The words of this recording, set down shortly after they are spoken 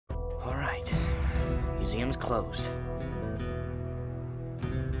museum's closed.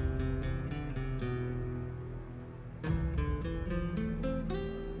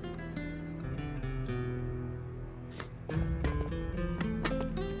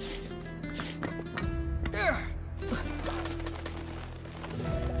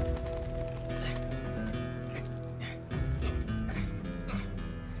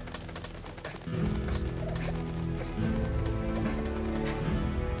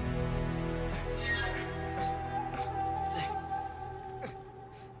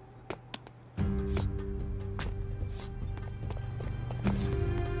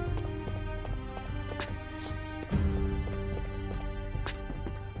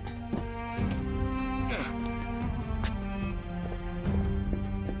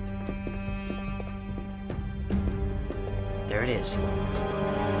 There it is.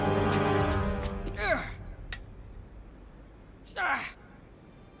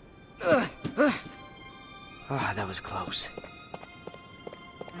 Ah, that was close.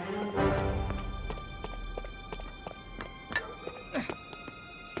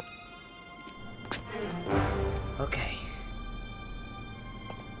 Okay.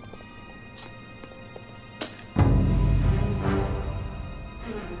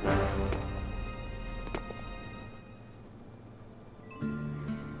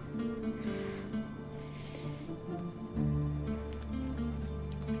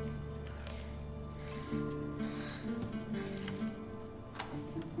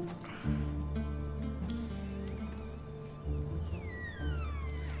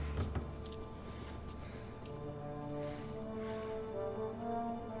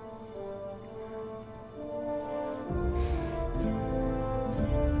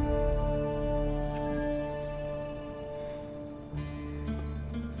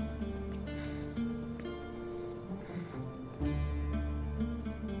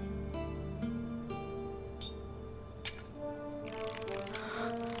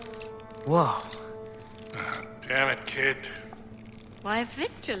 Whoa. Damn it, kid. Why,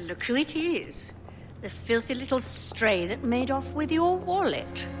 Victor, look who it is. The filthy little stray that made off with your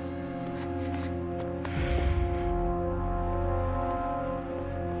wallet.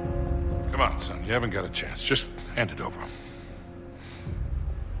 Come on, son. You haven't got a chance. Just hand it over.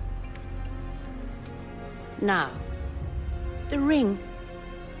 Now, the ring.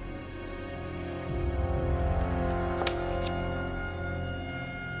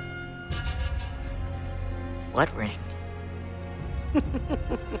 What ring?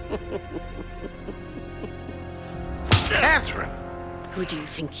 Catherine! Who do you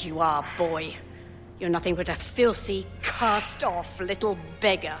think you are, boy? You're nothing but a filthy, cast-off little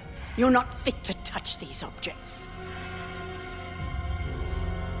beggar. You're not fit to touch these objects.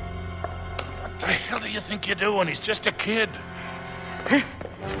 What the hell do you think you're doing? He's just a kid.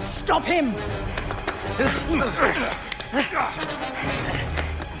 Stop him!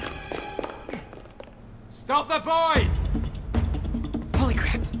 Stop the boy! Holy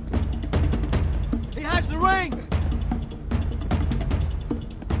crap! He has the ring!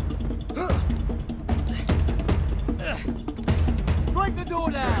 Break the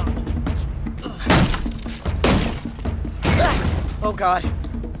door down! Oh God!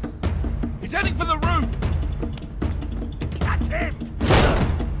 He's heading for the roof! Catch him!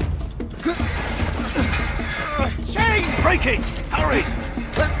 Chain breaking! Hurry!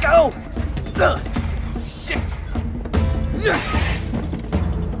 Let go! Shit!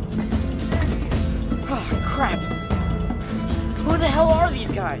 Oh crap! Who the hell are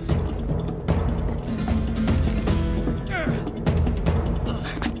these guys?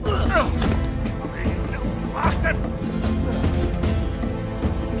 Bastard!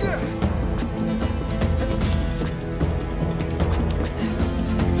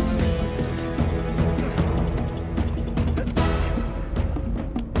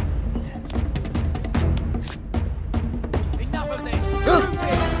 Enough of this! Shoot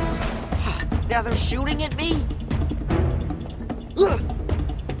him! Now they're shooting at me? He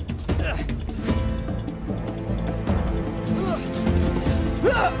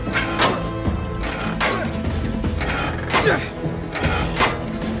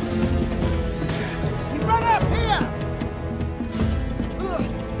ran up here!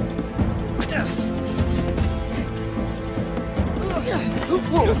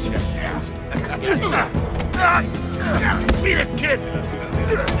 Beat it, kid!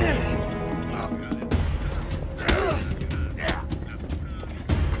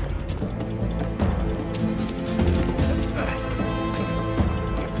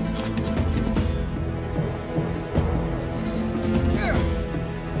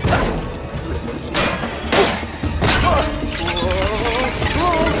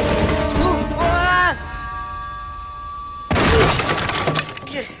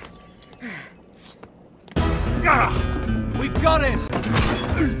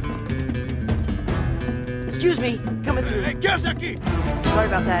 Sorry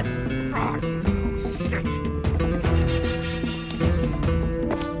about that. Shit.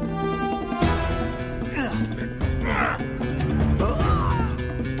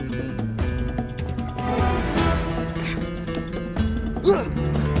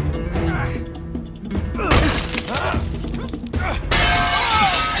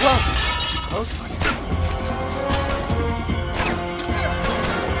 Whoa! Close one.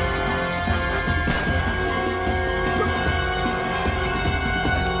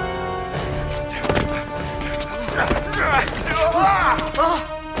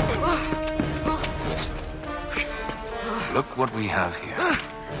 Look what we have here.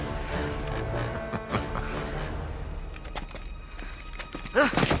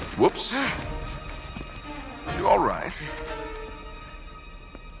 Whoops. You all right?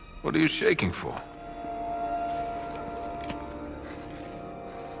 What are you shaking for?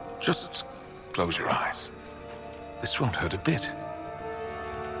 Just close your eyes. This won't hurt a bit.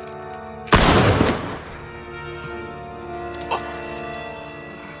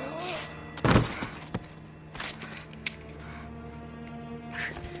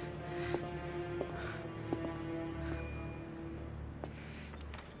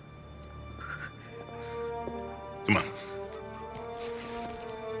 Come on.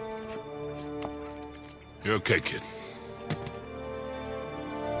 You're okay, kid.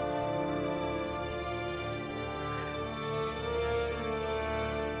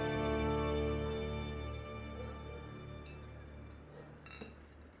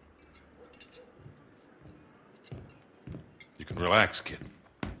 You can relax, kid.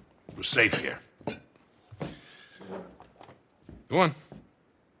 We're safe here. Go on.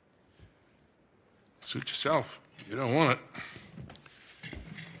 Suit yourself. You don't want it.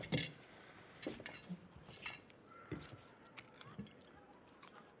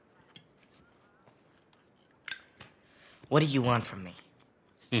 What do you want from me?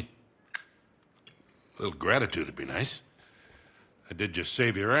 A little gratitude would be nice. I did just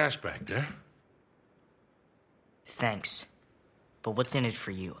save your ass back there. Thanks. But what's in it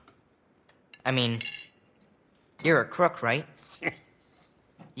for you? I mean, you're a crook, right?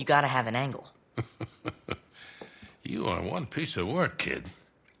 You gotta have an angle. You are one piece of work, kid.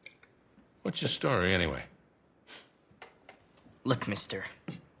 What's your story, anyway? Look, mister.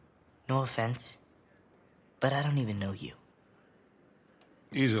 No offense, but I don't even know you.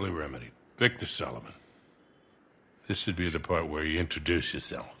 Easily remedied. Victor Sullivan. This would be the part where you introduce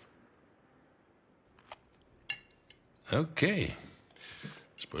yourself. Okay.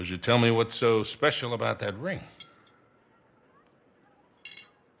 Suppose you tell me what's so special about that ring.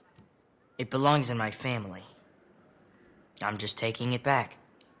 It belongs in my family. I'm just taking it back.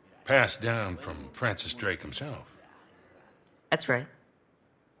 Passed down from Francis Drake himself. That's right.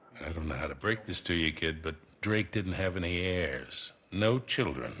 I don't know how to break this to you, kid, but Drake didn't have any heirs. No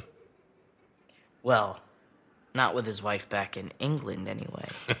children. Well, not with his wife back in England, anyway.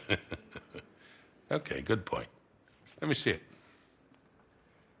 Okay, good point. Let me see it.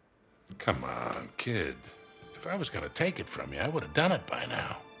 Come on, kid. If I was gonna take it from you, I would have done it by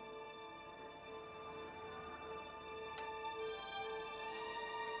now.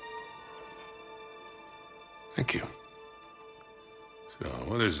 Thank you. So,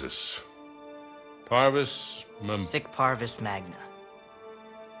 what is this? Parvis Sic Parvis Magna.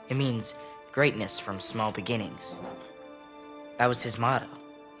 It means greatness from small beginnings. That was his motto.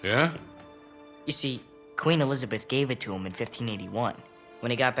 Yeah? You see, Queen Elizabeth gave it to him in 1581, when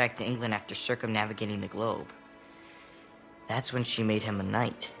he got back to England after circumnavigating the globe. That's when she made him a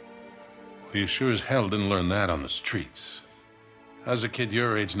knight. Well, you sure as hell didn't learn that on the streets. How's a kid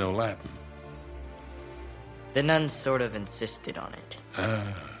your age know Latin? The nuns sort of insisted on it.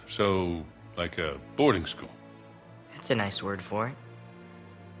 So, like a boarding school? That's a nice word for it.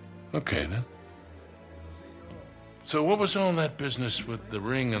 Okay, then. So what was all that business with the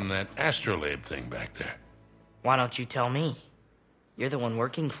ring and that astrolabe thing back there? Why don't you tell me? You're the one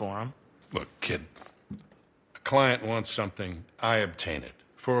working for him. Look, kid, a client wants something, I obtain it,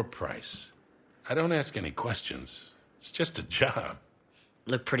 for a price. I don't ask any questions. It's just a job.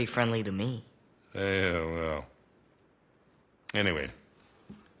 Look pretty friendly to me. Yeah, well. Anyway,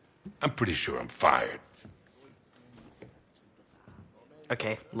 I'm pretty sure I'm fired.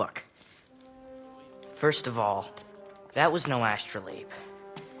 Okay, look. First of all, that was no astrolabe.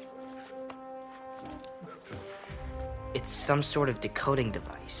 It's some sort of decoding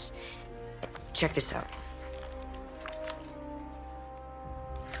device. Check this out.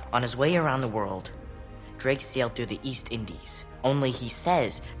 On his way around the world, Drake sailed through the East Indies. Only he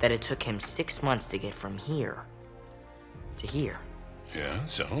says that it took him 6 months to get from here to here. Yeah,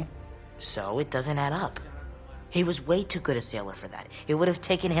 so? So it doesn't add up. He was way too good a sailor for that. It would have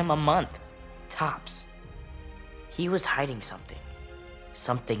taken him a month, tops. He was hiding something.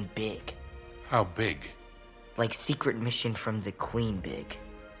 Something big. How big? Like secret mission from the Queen big.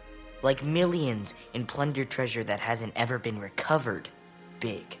 Like millions in plundered treasure that hasn't ever been recovered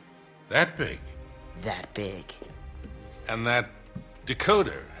big. That big? That big. And that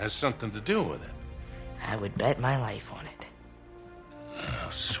decoder has something to do with it? I would bet my life on it. Oh,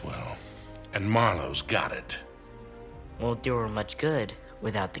 swell. And Marlowe's got it. Won't do her much good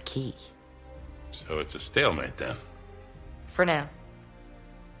without the key. So it's a stalemate then? For now.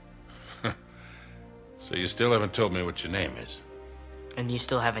 So you still haven't told me what your name is? And you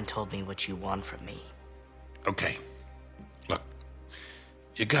still haven't told me what you want from me. Okay. Look,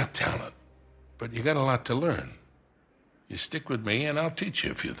 you got talent, but you got a lot to learn. You stick with me and I'll teach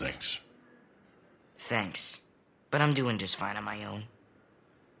you a few things. Thanks. But I'm doing just fine on my own.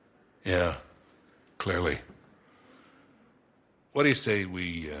 Yeah, clearly. What do you say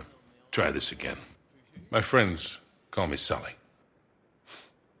we try this again? My friends call me Sully.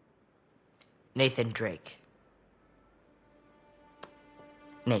 Nathan Drake.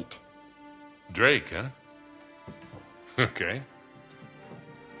 Nate. Drake, huh? Okay.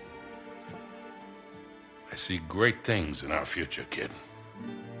 I see great things in our future, kid.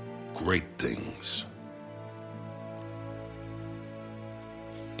 Great things.